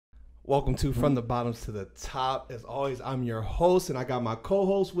Welcome to From the Bottoms to the Top. As always, I'm your host, and I got my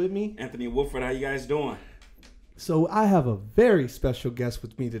co-host with me, Anthony Woodford. How you guys doing? So I have a very special guest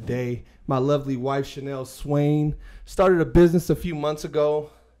with me today. My lovely wife, Chanel Swain, started a business a few months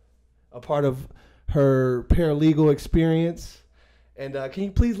ago, a part of her paralegal experience. And can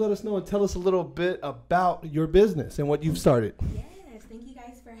you please let us know and tell us a little bit about your business and what you've started? Yes, thank you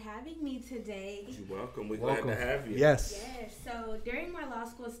guys for having me today. You're welcome. We're glad to have you. Yes. Yes, so during my law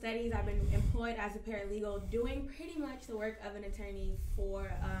school studies, I've been employed as a paralegal, doing pretty much the work of an attorney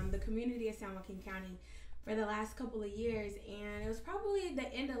for the community of San Joaquin County for the last couple of years. And it was probably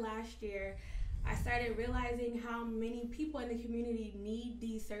the end of last year, I started realizing how many people in the community need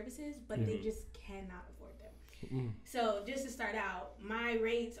these services, but they just cannot afford them. So just to start out, my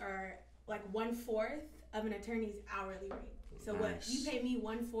rates are like 1/4 of an attorney's hourly rate. So what you pay me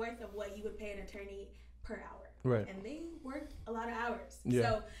 1/4 of what you would pay an attorney per hour. Right. And they work a lot of hours. Yeah.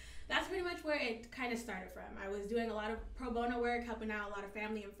 So that's pretty much where it kind of started from. I was doing a lot of pro bono work, helping out a lot of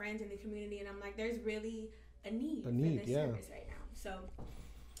family and friends in the community, and I'm like, there's really a need for this service right now. So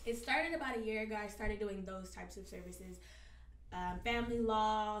it started about a year ago. I started doing those types of services, family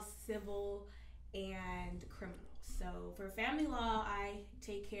law, civil, and criminal. So for family law, I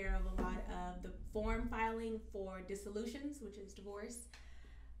take care of a lot of the form filing for dissolutions, which is divorce,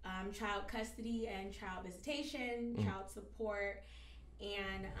 child custody and child visitation, child support,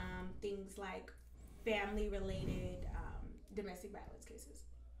 and things like family-related domestic violence cases.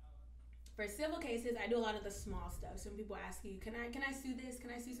 For civil cases, I do a lot of the small stuff. Some people ask you, can I sue this?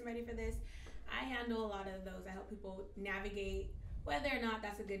 Can I sue somebody for this? I handle a lot of those. I help people navigate whether or not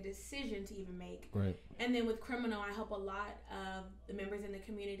that's a good decision to even make. Right. And then with criminal, I help a lot of the members in the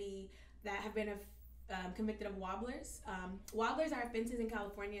community that have been convicted of wobblers. Wobblers are offenses in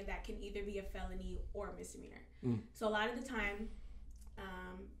California that can either be a felony or a misdemeanor. So a lot of the time,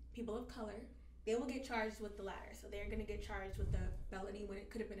 people of color, they will get charged with the latter. So they're going to get charged with the felony when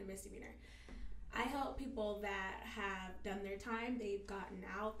it could have been a misdemeanor. I help people that have done their time, they've gotten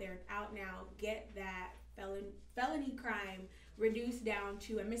out, they're out now, get that felony crime reduced down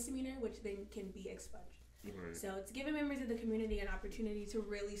to a misdemeanor, which then can be expunged. Right. So it's giving members of the community an opportunity to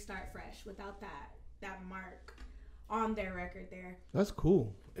really start fresh without that mark on their record there. That's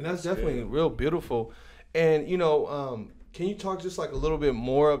cool. And that's definitely real beautiful. And, can you talk just like a little bit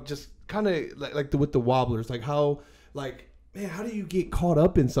more of just kind of like with the wobblers, like how, how do you get caught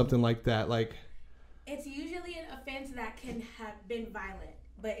up in something like that? Like, it's usually an offense that can have been violent,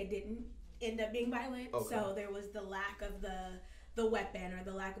 but it didn't end up being violent. Okay. So there was the lack of the weapon or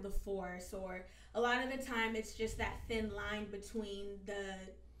the lack of the force, or a lot of the time it's just that thin line between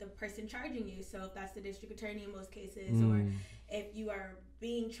the person charging you. So if that's the district attorney in most cases, or if you are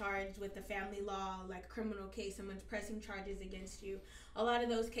being charged with the family law, like criminal case, someone's pressing charges against you. A lot of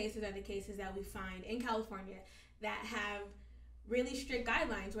those cases are the cases that we find in California that have really strict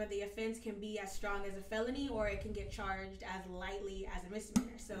guidelines where the offense can be as strong as a felony or it can get charged as lightly as a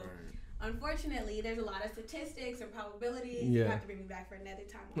misdemeanor. So unfortunately, there's a lot of statistics and probabilities. You have to bring me back for another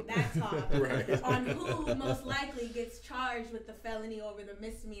time on that talk on who most likely gets charged with the felony over the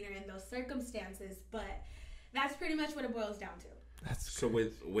misdemeanor in those circumstances. But that's pretty much what it boils down to. So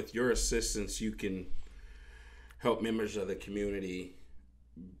with your assistance, you can help members of the community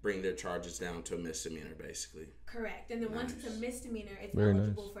bring their charges down to a misdemeanor, basically. Correct. And then once it's a misdemeanor, it's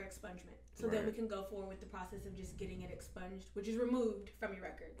eligible for expungement. So then we can go forward with the process of just getting it expunged, which is removed from your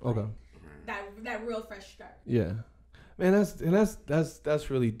record. Okay. That real fresh start. Yeah. Man, that's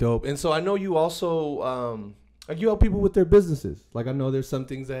really dope. And so I know you also you help people with their businesses. Like I know there's some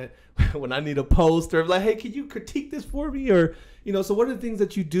things that when I need a post or like, hey, can you critique this for me? Or so what are the things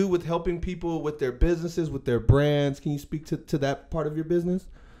that you do with helping people with their businesses, with their brands? Can you speak to that part of your business?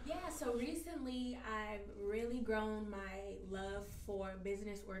 Yeah, so recently I've really grown my love for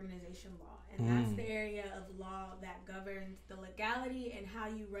business organization law. And that's the area of law that governs the legality and how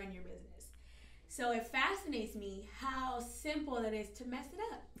you run your business. So it fascinates me how simple it is to mess it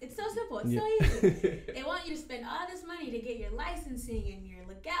up. It's so simple. It's so easy. They want you to spend all this money to get your licensing and your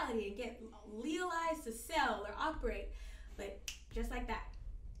legality and get legalized to sell or operate. But just like that,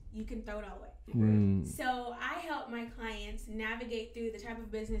 you can throw it all away. So I help my clients navigate through the type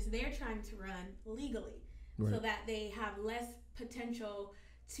of business they're trying to run legally so that they have less potential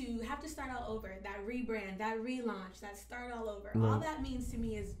to have to start all over. That rebrand, that relaunch, that start all over. All that means to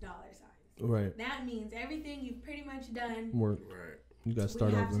me is dollar signs. Right. That means everything you've pretty much done. Right. You got to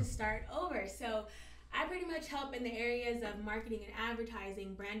start over. We have to start over. So I pretty much help in the areas of marketing and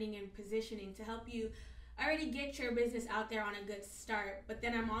advertising, branding and positioning to help you already get your business out there on a good start. But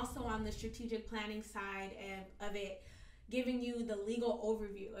then I'm also on the strategic planning side of it, giving you the legal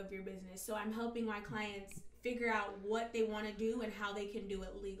overview of your business. So I'm helping my clients figure out what they want to do and how they can do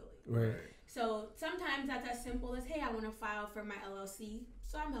it legally. Right. So sometimes that's as simple as, hey, I want to file for my LLC.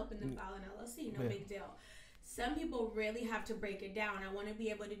 So I'm helping them file an LLC. No big deal. Some people really have to break it down. I want to be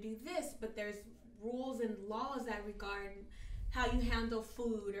able to do this, but there's rules and laws that regard how you handle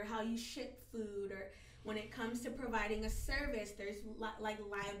food or how you ship food, or when it comes to providing a service, there's like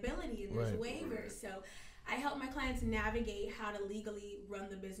liability and there's waivers. So I help my clients navigate how to legally run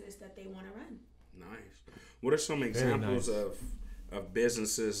the business that they want to run. Nice. What are some examples of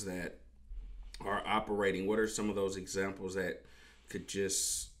businesses that are operating? What are some of those examples that could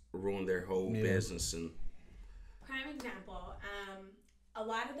just ruin their whole business? And prime example, a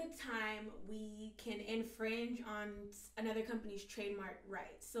lot of the time we can infringe on another company's trademark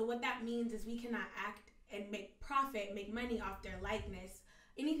rights. So what that means is we cannot act and make profit, make money off their likeness,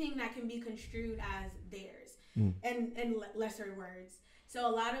 anything that can be construed as theirs, and lesser words. So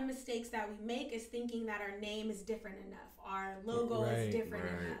a lot of mistakes that we make is thinking that our name is different enough, our logo is different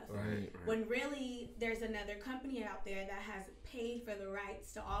enough, when really there's another company out there that has paid for the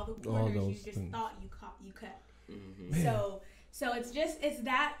rights to all the corners you just thought you cut. So it's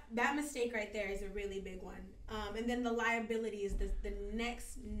that mistake right there is a really big one. And then the liability is the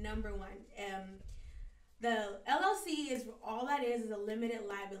next number one. The LLC is all that is a limited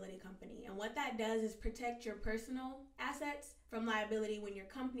liability company. And what that does is protect your personal assets from liability when your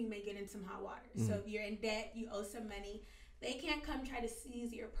company may get in some hot water. So if you're in debt, you owe some money, they can't come try to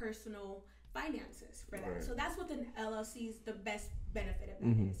seize your personal finances for that. So that's what the LLC's the best benefit of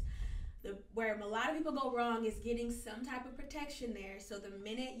that is. Where a lot of people go wrong is getting some type of protection there. So the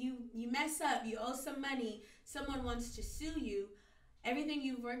minute you mess up, you owe some money, someone wants to sue you, everything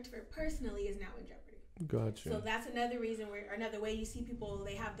you've worked for personally is now in jeopardy. Gotcha. So that's another reason another way you see people,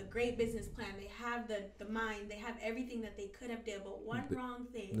 they have the great business plan, they have the mind, they have everything that they could have did, but one wrong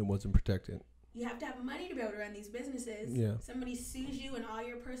thing. It wasn't protected. You have to have money to be able to run these businesses. Yeah. Somebody sues you and all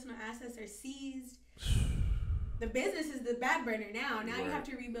your personal assets are seized. The business is the bad burner now. Now you have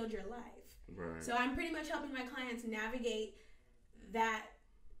to rebuild your life. Right. So I'm pretty much helping my clients navigate that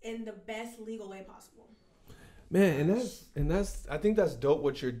in the best legal way possible. Man, and that's I think that's dope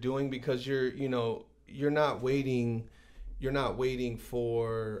what you're doing, because you're not waiting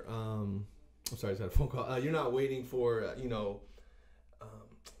for I'm sorry, I had a phone call. You're not waiting for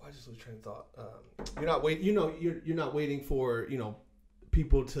I just lose train of thought. You're not waiting for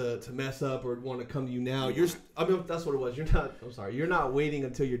people to mess up or want to come to you now. That's what it was. You're not waiting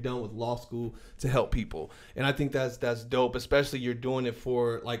until you're done with law school to help people. And I think that's dope, especially you're doing it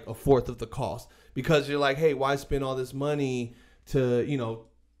for like a fourth of the cost, because you're like, hey, why spend all this money to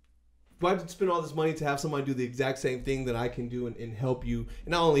have somebody do the exact same thing that I can do and help you,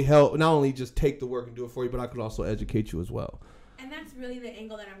 and not only just take the work and do it for you, but I could also educate you as well. And that's really the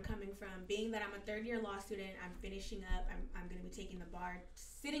angle that I'm coming from. Being that I'm a third-year law student, I'm finishing up. I'm going to be taking the bar,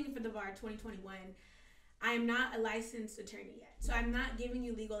 sitting for the bar 2021. I am not a licensed attorney yet. So I'm not giving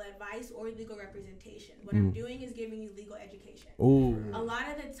you legal advice or legal representation. What I'm doing is giving you legal education. Ooh. A lot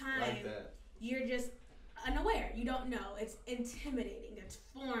of the time, you're just unaware. You don't know. It's intimidating. There's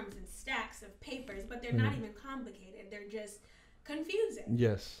forms and stacks of papers, but they're not even complicated. They're just confusing.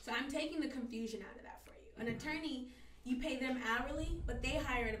 Yes. So I'm taking the confusion out of that for you. An attorney, you pay them hourly, but they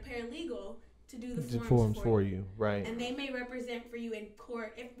hire a paralegal to do the forms for you. Right. And they may represent for you in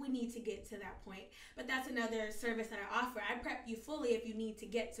court if we need to get to that point. But that's another service that I offer. I prep you fully if you need to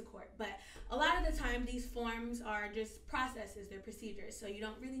get to court. But a lot of the time, these forms are just processes, they're procedures. So you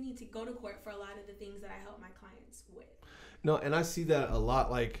don't really need to go to court for a lot of the things that I help my clients with. No, and I see that a lot.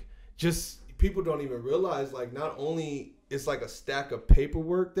 Like, just people don't even realize, like, not only it's like a stack of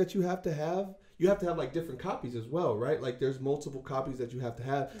paperwork that you have to have like different copies as well, right? Like there's multiple copies that you have to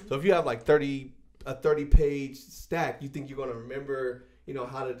have. So if you have like a 30-page stack, you think you're going to remember,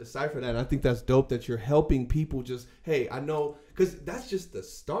 how to decipher that. And I think that's dope that you're helping people just, hey, I know, because that's just the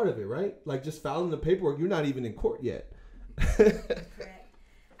start of it, right? Like just filing the paperwork, you're not even in court yet. Correct.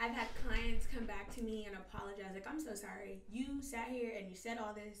 I've had clients come back to me and apologize, like, I'm so sorry. You sat here and you said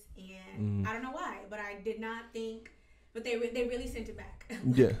all this, and I don't know why, but I did not think. But they really sent it back.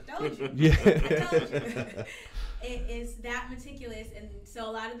 Yeah. Told you. Yeah. I told you. It is that meticulous. And so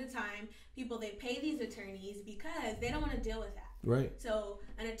a lot of the time, they pay these attorneys because they don't want to deal with that. Right. So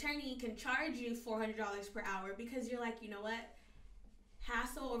an attorney can charge you $400 per hour because you're like, you know what?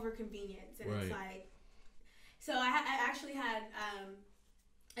 Hassle over convenience. And it's like, so I actually had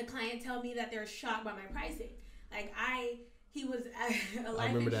a client tell me that they were shocked by my pricing. Like he was a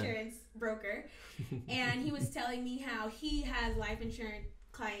life insurance broker, and he was telling me how he has life insurance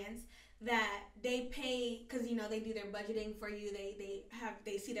clients that they pay because they do their budgeting for you.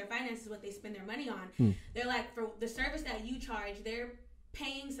 They see their finances, what they spend their money on. They're like, for the service that you charge, they're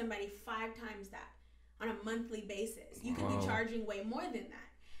paying somebody 5 times that on a monthly basis. You could be charging way more than that,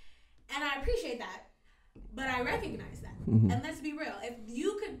 and I appreciate that, but I recognize that. And let's be real, if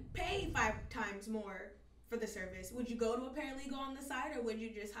you could pay 5 times more for the service, would you go to a paralegal on the side, or would you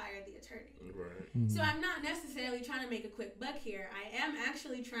just hire the attorney? Right. So I'm not necessarily trying to make a quick buck here. I am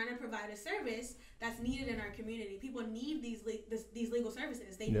actually trying to provide a service that's needed in our community. People need these legal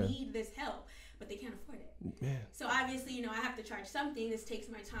services. They need this help, but they can't afford it. Man. So obviously, I have to charge something. This takes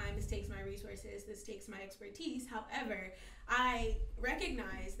my time. This takes my resources. This takes my expertise. However, I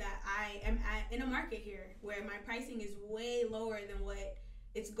recognize that I am in a market here where my pricing is way lower than what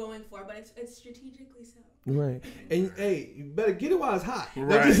it's going for, but it's strategically so. Right. And hey, you better get it while it's hot.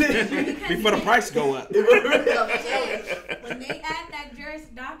 Right. Before the price go up. When they add that Juris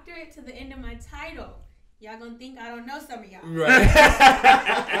Doctorate to the end of my title, y'all gonna think I don't know some of y'all. Right.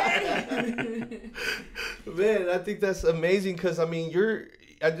 Man, I think that's amazing because I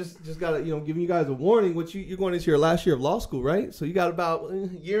just gotta giving you guys a warning. You're going into your last year of law school, right? So you got about a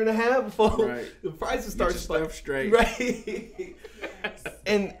year and a half before the prices start stuff straight. Right. Yes.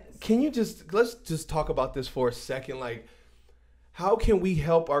 And can you let's just talk about this for a second? Like, how can we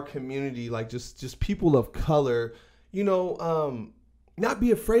help our community, like just people of color, not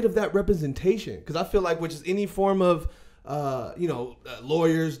be afraid of that representation? Because I feel like which is any form of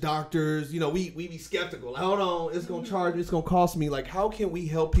lawyers, doctors, we be skeptical. Hold on, it's gonna charge, it's gonna cost me. Like, how can we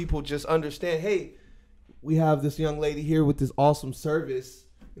help people just understand, hey, we have this young lady here with this awesome service.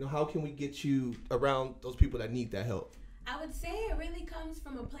 How can we get you around those people that need that help? I would say it really comes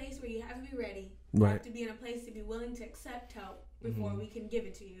from a place where you have to be ready. You have to be in a place to be willing to accept help before we can give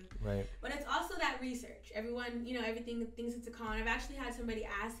it to you. Right. But it's also that research. Everyone, everything thinks it's a con. I've actually had somebody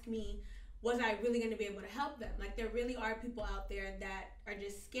ask me, was I really going to be able to help them? Like, there really are people out there that are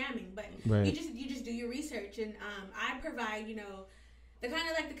just scamming, but you just do your research, and I provide, the kind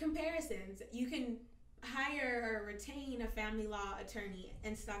of like the comparisons. You can hire or retain a family law attorney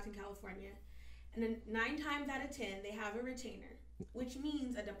in Stockton, California, and then 9 times out of 10 they have a retainer, which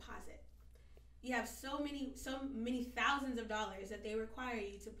means a deposit. You have so many thousands of dollars that they require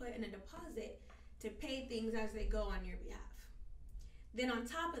you to put in a deposit to pay things as they go on your behalf. Then on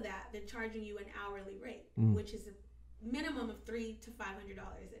top of that, they're charging you an hourly rate, which is a minimum of $300 to $500 an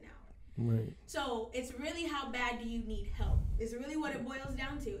hour. Right. So it's really how bad do you need help is really what it boils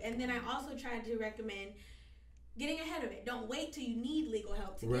down to. And then I also tried to recommend getting ahead of it. Don't wait till you need legal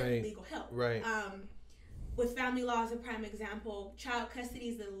help to get legal help. Right. With family law as a prime example, child custody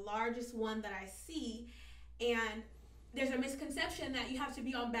is the largest one that I see, and there's a misconception that you have to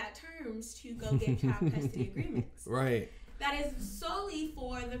be on bad terms to go get child custody agreements. Right. That is solely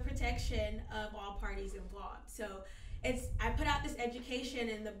for the protection of all parties involved. So I put out this education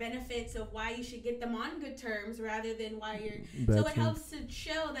and the benefits of why you should get them on good terms rather than why so it helps to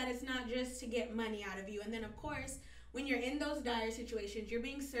show that it's not just to get money out of you. And then of course, when you're in those dire situations, you're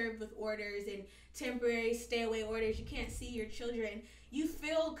being served with orders and temporary stay away orders. You can't see your children. You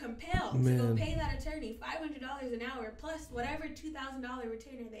feel compelled to go pay that attorney $500 an hour plus whatever $2,000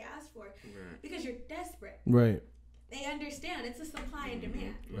 retainer they ask for because you're desperate. Right. They understand it's a supply and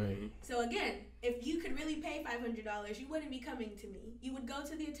demand. Right. So again, if you could really pay $500, you wouldn't be coming to me. You would go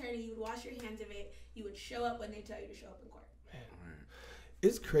to the attorney. You would wash your hands of it. You would show up when they tell you to show up in court. Man.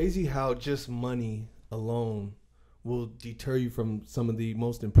 It's crazy how just money alone will deter you from some of the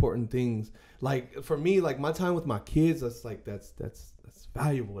most important things. Like for me, like my time with my kids, that's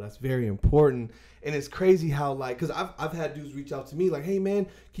valuable. That's very important. And it's crazy how because I've had dudes reach out to me like, hey man,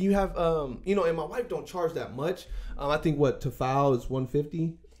 can you have and my wife don't charge that much. I think to file is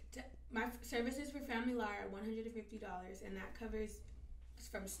 $150. My services for family law are $150, and that covers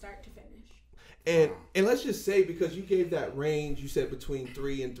from start to finish. And let's just say, because you gave that range, you said between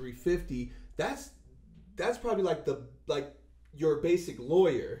 $300 and $350. That's probably like your basic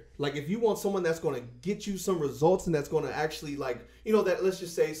lawyer. Like if you want someone that's going to get you some results and that's going to actually that, let's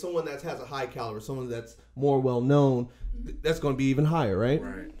just say someone that has a high caliber, someone that's more well known, that's going to be even higher, right?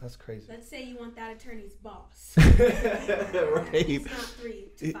 Right. That's crazy. Let's say you want that attorney's boss. Right. It's not 3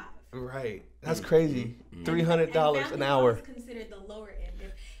 to 5. Right. That's crazy. $300 an hour. Family law is considered the lower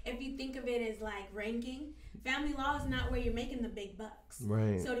end. If you think of it as like ranking, family law is not where you're making the big bucks.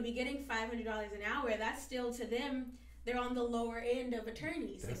 Right. So to be getting $500 an hour, that's still to them, they're on the lower end of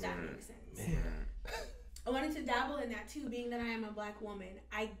attorneys, if that makes sense. Man. I wanted to dabble in that too, being that I am a black woman.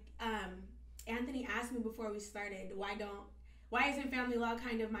 Anthony asked me before we started, why isn't family law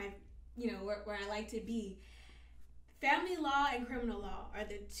kind of my, where I like to be? family law and criminal law are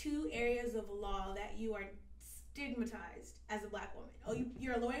the two areas of law that you are stigmatized as a black woman. Oh,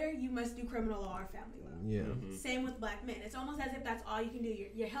 you're a lawyer, you must do criminal law or family law. Yeah. Mm-hmm. Same with black men. It's almost as if that's all you can do.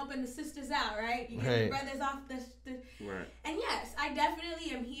 You're helping the sisters out, right? You get the brothers off the right. And yes, I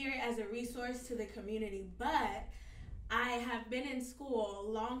definitely am here as a resource to the community, but I have been in school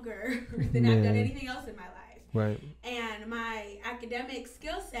longer than I've done anything else in my life. Right. And my academic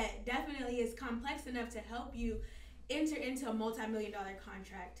skill set definitely is complex enough to help you enter into a multi-million-dollar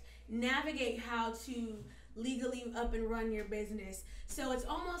contract, navigate how to legally up and run your business. So it's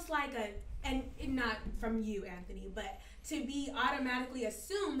almost like and not from you, Anthony, but to be automatically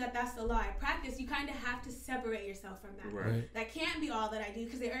assumed that that's the law I practice, you kind of have to separate yourself from that. Right. That can't be all that I do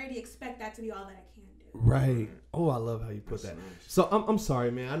because they already expect that to be all that I can do. Right. Oh, I love how you put that. Nice. So I'm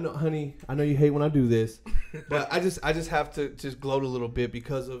sorry, man. I know, honey. I know you hate when I do this, but I just have to just gloat a little bit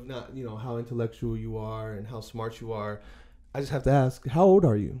because of not how intellectual you are and how smart you are. I just have to ask, how old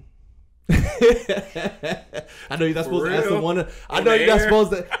are you? I know you're not supposed to ask someone. I know you're not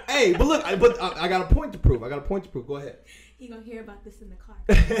supposed to. Hey, but look, I got a point to prove. Go ahead. You're going to hear about this in the car.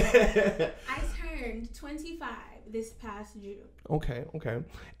 I turned 25 this past June. Okay.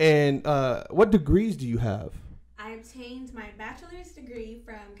 And what degrees do you have? I obtained my bachelor's degree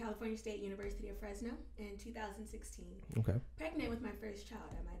from California State University of Fresno in 2016. Okay. Pregnant with my first child,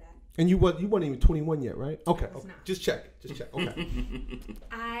 I might add. And you weren't even 21 yet, right? Okay. Just check. Okay.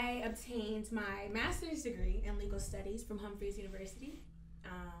 I obtained my master's degree in legal studies from Humphreys University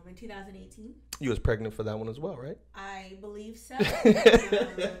in 2018. You was pregnant for that one as well, right? I believe so. Kind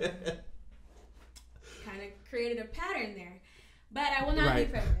of created a pattern there. But I will not be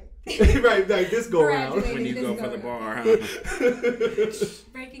pregnant. right, this go around. When you go for the bar, huh?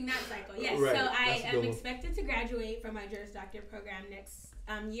 Breaking that cycle. Yes, right. So I am expected to graduate from my Juris Doctor program next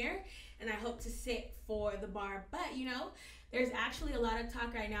year, and I hope to sit for the bar. But, there's actually a lot of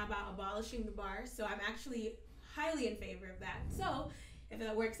talk right now about abolishing the bar, so I'm actually highly in favor of that. So if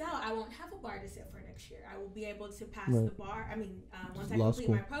that works out, I won't have a bar to sit for next year. I will be able to pass the bar. I mean, once I complete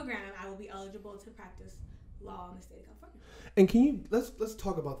my program, I will be eligible to practice law in the state of California. And can you let's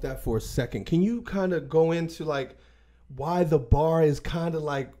talk about that for a second? Can you kind of go into why the bar is kind of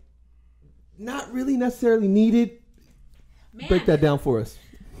not really necessarily needed? Man, break that down for us.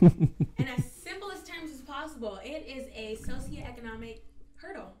 In as simplest terms as possible, it is a socioeconomic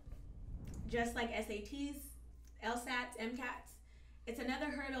hurdle, just like SATs, LSATs, MCATs. It's another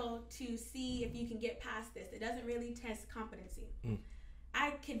hurdle to see if you can get past this. It doesn't really test competency.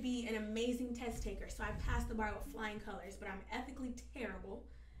 I could be an amazing test taker, so I passed the bar with flying colors, but I'm ethically terrible.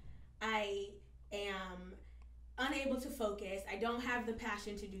 I am unable to focus. I don't have the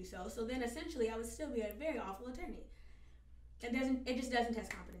passion to do so. So then essentially I would still be a very awful attorney. It just doesn't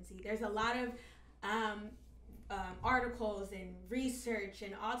test competency. There's a lot of articles and research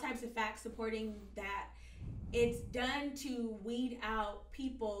and all types of facts supporting that it's done to weed out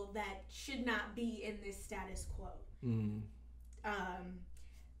people that should not be in this status quo.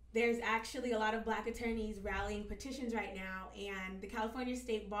 There's actually a lot of black attorneys rallying petitions right now, and the California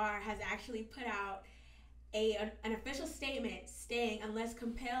State Bar has actually put out an official statement stating unless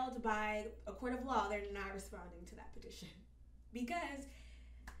compelled by a court of law, they're not responding to that petition because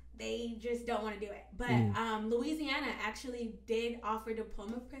they just don't want to do it. But Louisiana actually did offer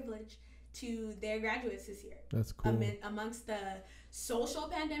diploma privilege to their graduates this year. That's cool. Amongst the social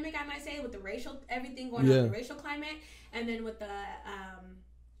pandemic, I might say, with the racial, everything going on in the racial climate, and then with the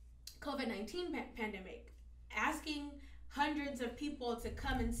COVID-19 pandemic, asking hundreds of people to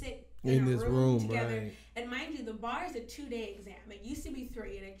come and sit in this room together. Right. And mind you, the bar is a 2-day exam. It used to be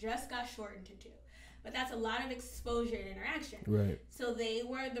 3, and it just got shortened to 2. But that's a lot of exposure and interaction. Right. So they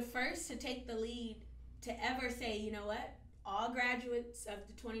were the first to take the lead to ever say, you know what? All graduates of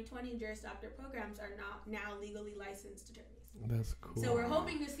the 2020 Juris Doctor programs are now legally licensed attorneys. That's cool. So we're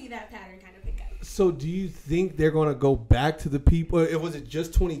hoping to see that pattern kind of pick up. So do you think they're going to go back to the people? Was it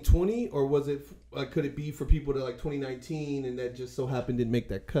just 2020, or was it could it be for people to 2019 and that just so happened didn't make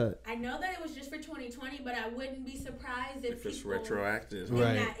that cut? I know that it was just for 2020, but I wouldn't be surprised if it's retroactive in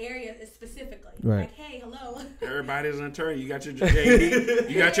that area specifically. Right. Like, hey, hello. Everybody's an attorney. You got your JD.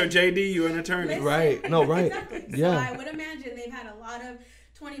 You got your JD. You're an attorney. Listen, right. No, right. Exactly. Yeah. So I would imagine they've had a lot of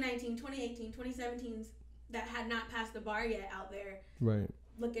 2019, 2018, 2017s that had not passed the bar yet out there. Right.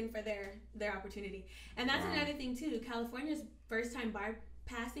 Looking for their opportunity. And that's another thing too. California's first time bar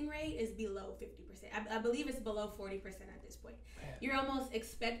passing rate is below 50%. I believe it's below 40% at this point. Man. You're almost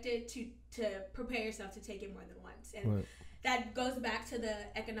expected to prepare yourself to take it more than once. And that goes back to the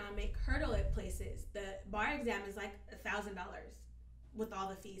economic hurdle it places. The bar exam is like $1,000 with all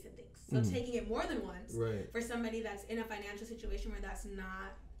the fees and things. So taking it more than once for somebody that's in a financial situation where that's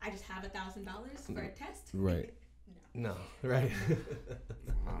not, I just have $1,000 for a test. Right. No. Right.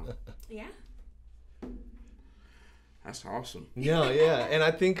 Wow. Yeah. That's awesome. Yeah. And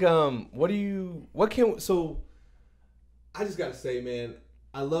I think, so I just got to say, man,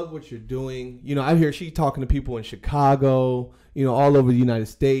 I love what you're doing. You know, I hear she talking to people in Chicago, you know, all over the United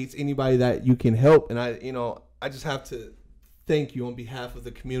States, anybody that you can help. And I just have to thank you on behalf of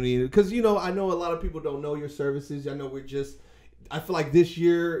the community, because, you know, I know a lot of people don't know your services. I know I feel like this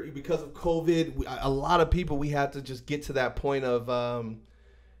year, because of COVID, a lot of people, we had to just get to that point of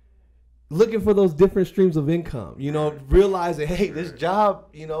looking for those different streams of income, you know, realizing, hey, this job,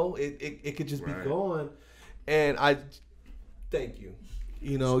 you know, it could just be gone. And I thank you,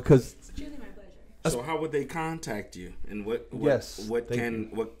 you know, because it's truly my pleasure. So how would they contact you, and what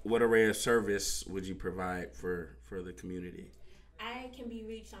array of service would you provide for the community? I can be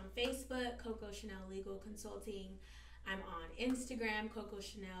reached on Facebook, Coco Chanel Legal Consulting. I'm on Instagram, Coco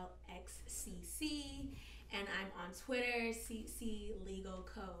Chanel XCC, and I'm on Twitter, CC Legal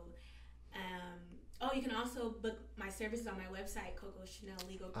Co. You can also book my services on my website,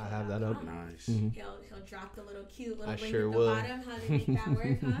 CocoChanelLegalCo.com. I have that up. Nice. Mm-hmm. He'll drop the little cute little link sure at the will. bottom, how to make that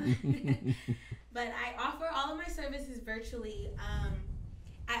work, huh? But I offer all of my services virtually.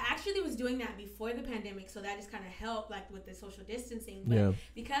 I actually was doing that before the pandemic, so that just kind of helped, like, with the social distancing. But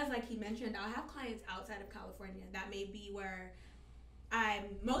because, like he mentioned, I'll have clients outside of California. That may be where I'm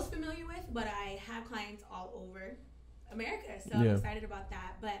most familiar with, but I have clients all over America, so I'm excited about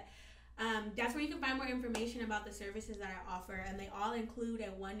that. But that's where you can find more information about the services that I offer, and they all include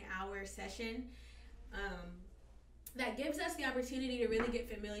a 1-hour session that gives us the opportunity to really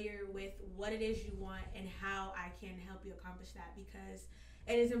get familiar with what it is you want and how I can help you accomplish that, because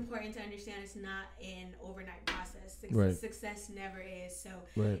it is important to understand it's not an overnight process. Success never is. So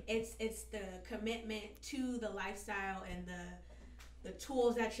it's the commitment to the lifestyle and the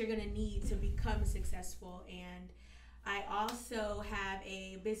tools that you're going to need to become successful. And I also have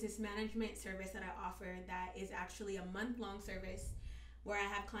a business management service that I offer that is actually a month-long service where I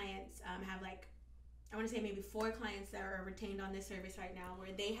have clients, I want to say maybe 4 clients that are retained on this service right now, where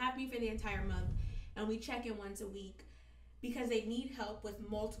they have me for the entire month, and we check in once a week because they need help with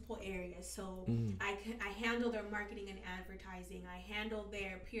multiple areas. So I handle their marketing and advertising. I handle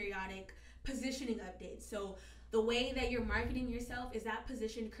their periodic positioning updates. So the way that you're marketing yourself, is that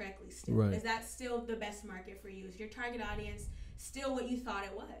positioned correctly still? Right. Is that still the best market for you? Is your target audience still what you thought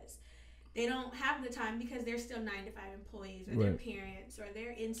it was? They don't have the time because they're still 9-to-5 employees, or they're parents, or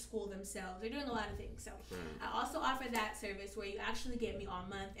they're in school themselves. They're doing a lot of things. So I also offer that service where you actually get me all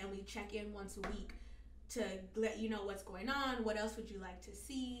month, and we check in once a week to let you know what's going on, what else would you like to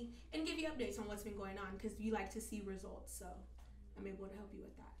see, and give you updates on what's been going on, because you like to see results. So I'm able to help you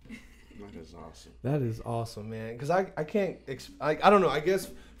with that. That is awesome. That is awesome, man. Because I can't, I don't know. I guess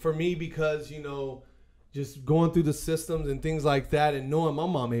for me, because, you know, just going through the systems and things like that, and knowing my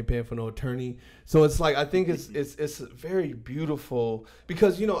mom ain't paying for no attorney. So it's like, I think it's very beautiful,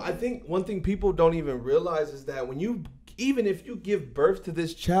 because, you know, I think one thing people don't even realize is that even if you give birth to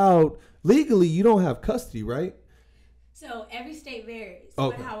this child, legally, you don't have custody, right? So every state varies.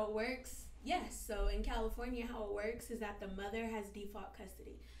 Okay. But how it works, yes. So in California, how it works is that the mother has default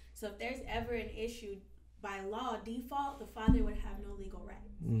custody. So if there's ever an issue, by law, default, the father would have no legal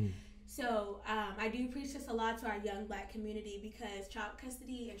rights. So I do preach this a lot to our young Black community, because child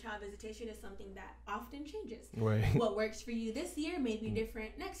custody and child visitation is something that often changes. Right. What works for you this year may be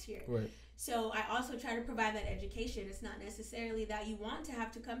different next year. Right. So I also try to provide that education. It's not necessarily that you want to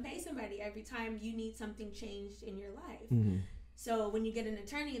have to come pay somebody every time you need something changed in your life. So when you get an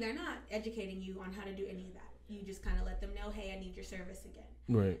attorney, they're not educating you on how to do any of that. You just kind of let them know, hey, I need your service again.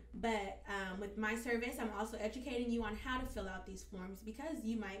 Right. But with my service, I'm also educating you on how to fill out these forms, because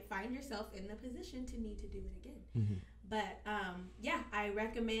you might find yourself in the position to need to do it again. But I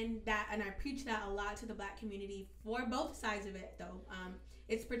recommend that, and I preach that a lot to the Black community for both sides of it, though.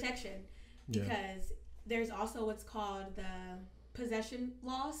 It's protection, because there's also what's called the possession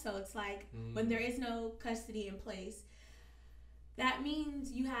law. So it's like when there is no custody in place, that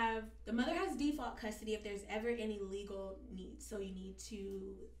means the mother has default custody if there's ever any legal needs. So you need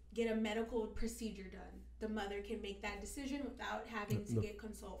to get a medical procedure done. The mother can make that decision without having to get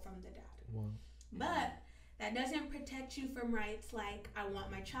consult from the dad. Wow. But that doesn't protect you from rights like, I want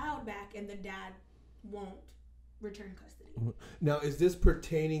my child back, and the dad won't return custody. Now, is this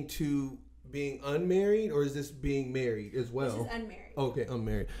pertaining to being unmarried, or is this being married as well? This is unmarried. Okay,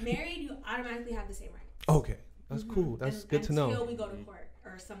 unmarried. Married, you automatically have the same rights. Okay. That's cool. That's good to know. Until we go to court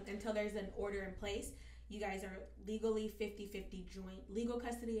until there's an order in place, you guys are legally 50-50 joint legal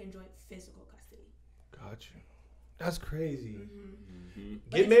custody and joint physical custody. Got you. That's crazy. Mm-hmm.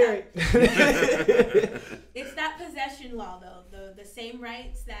 Get married. It's that possession law, though. The same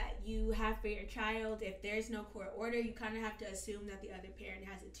rights that you have for your child. If there's no court order, you kind of have to assume that the other parent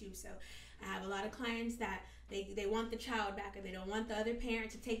has it too. So I have a lot of clients that they want the child back, and they don't want the other parent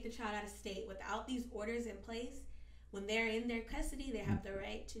to take the child out of state. Without these orders in place, when they're in their custody, they have the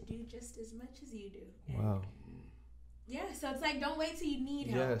right to do just as much as you do. Wow. Yeah, so it's like, don't wait till you need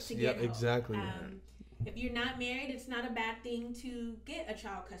help to get help. Exactly. If you're not married, it's not a bad thing to get a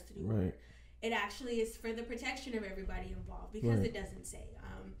child custody order. Right. It actually is for the protection of everybody involved, because it doesn't say.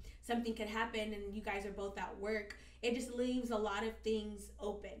 Something could happen and you guys are both at work. It just leaves a lot of things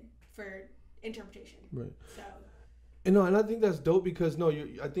open for interpretation. Right. So. And I think that's dope, because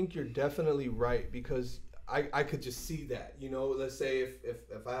I think you're definitely right, because I could just see that. Let's say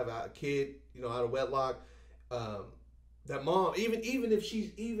if I have a kid, out of wedlock, that mom, even if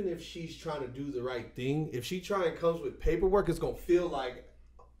she's trying to do the right thing, if she comes with paperwork, it's gonna feel like,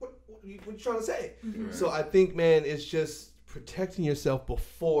 what you trying to say? Mm-hmm. So I think, man, it's just protecting yourself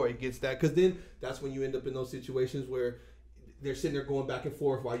before it gets that, because then that's when you end up in those situations where they're sitting there going back and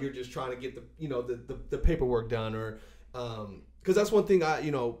forth while you're just trying to get the paperwork done, or because that's one thing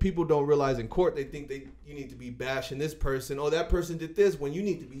people don't realize in court. They think you need to be bashing this person, oh, that person did this, when you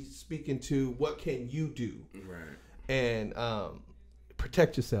need to be speaking to what can you do. Right. And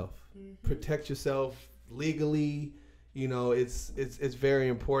protect yourself. Mm-hmm. Protect yourself legally. It's very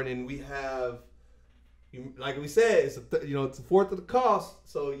important. And we have, like we said, it's it's a fourth of the cost.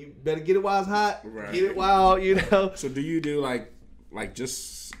 So you better get it while it's hot. Right. Get it while So do you do like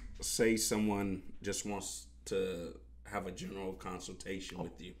just say someone just wants to have a general consultation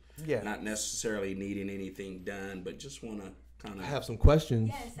with you? Yeah. Not necessarily needing anything done, but just want to kind of have some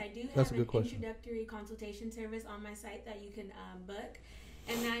questions. Yes, I do have an introductory consultation service on my site that you can book,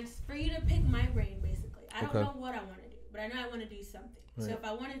 and that's for you to pick my brain, basically. I don't know what I want to do, but I know I want to do something. Right. So if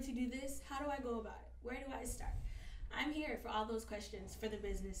I wanted to do this, how do I go about it? Where do I start? I'm here for all those questions for the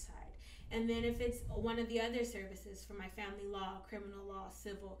business side. And then if it's one of the other services for my family law, criminal law,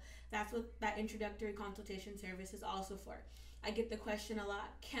 civil, that's what that introductory consultation service is also for. I get the question a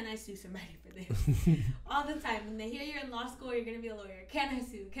lot, can I sue somebody for this? All the time. When they hear you're in law school, you're going to be a lawyer. Can I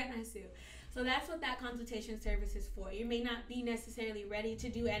sue? Can I sue? So that's what that consultation service is for. You may not be necessarily ready to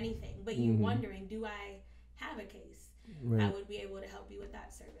do anything, but you're wondering, do I have a case? Right. I would be able to help you with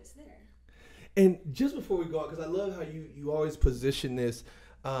that service there. And just before we go out, because I love how you always position this,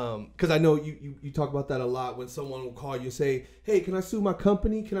 because I know you talk about that a lot when someone will call you and say, hey, can I sue my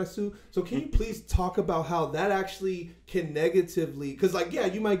company? Can I sue? So can you please talk about how that actually can negatively, because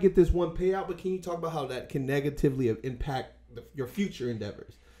you might get this one payout, but can you talk about how that can negatively impact your future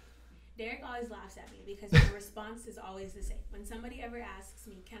endeavors? Derek always laughs at me because my response is always the same. When somebody ever asks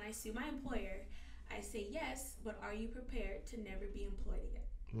me, can I sue my employer? I say yes, but are you prepared to never be employed again?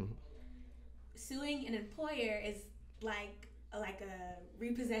 Mm-hmm. Suing an employer is like a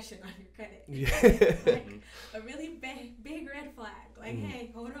repossession on your credit. Yeah. A really big red flag.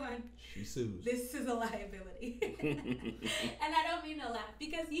 Hey, hold on. She sues. This is a liability. And I don't mean to laugh,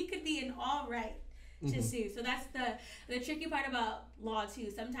 because you could be in all right to sue. So that's the tricky part about law too.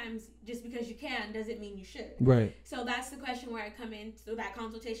 Sometimes just because you can doesn't mean you should. Right. So that's the question where I come in. So that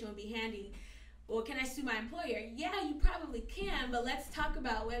consultation would be handy. Well, can I sue my employer? Yeah, you probably can, but let's talk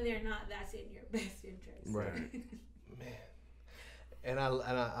about whether or not that's in your best interest. Right. Man. And I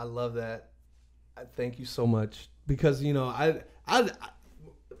love that. I thank you so much, because I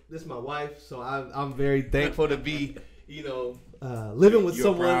this is my wife, so I'm very thankful to be living with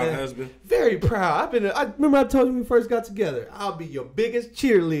someone proud husband. Very proud. I remember I told you when we first got together, I'll be your biggest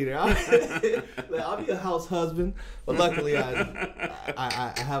cheerleader. I'll be a house husband, but luckily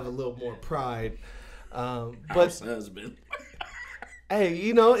I have a little more pride. House husband. Hey,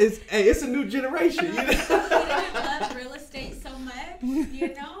 it's a new generation. You love real estate so much,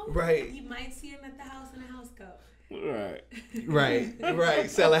 Right. You might see him at the house in a house coat. Right.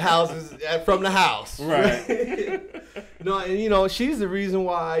 Selling houses from the house. Right. No, and she's the reason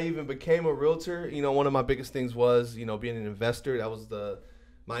why I even became a realtor. One of my biggest things was, being an investor. That was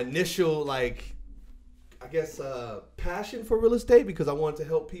my initial, passion for real estate, because I wanted to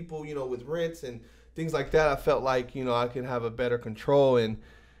help people, with rents and things like that. I felt like, I could have a better control. And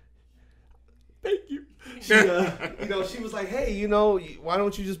thank you. She, she was like, hey, why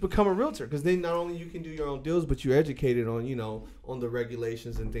don't you just become a realtor? Because then not only you can do your own deals, but you're educated on, on the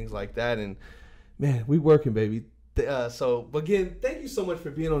regulations and things like that. And man, we working, baby. So again, thank you so much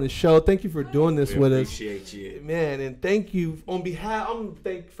for being on the show. Thank you for doing this with us. Appreciate you, man. And thank you on behalf. I'm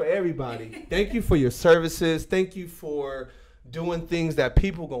thank for everybody. Thank you for your services. Thank you for doing things that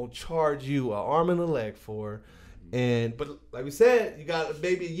people gonna charge you an arm and a leg for. But like we said, you got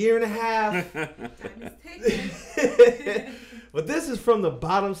maybe a year and a half. But this is from the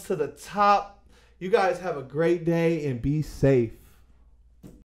bottoms to the top. You guys have a great day and be safe.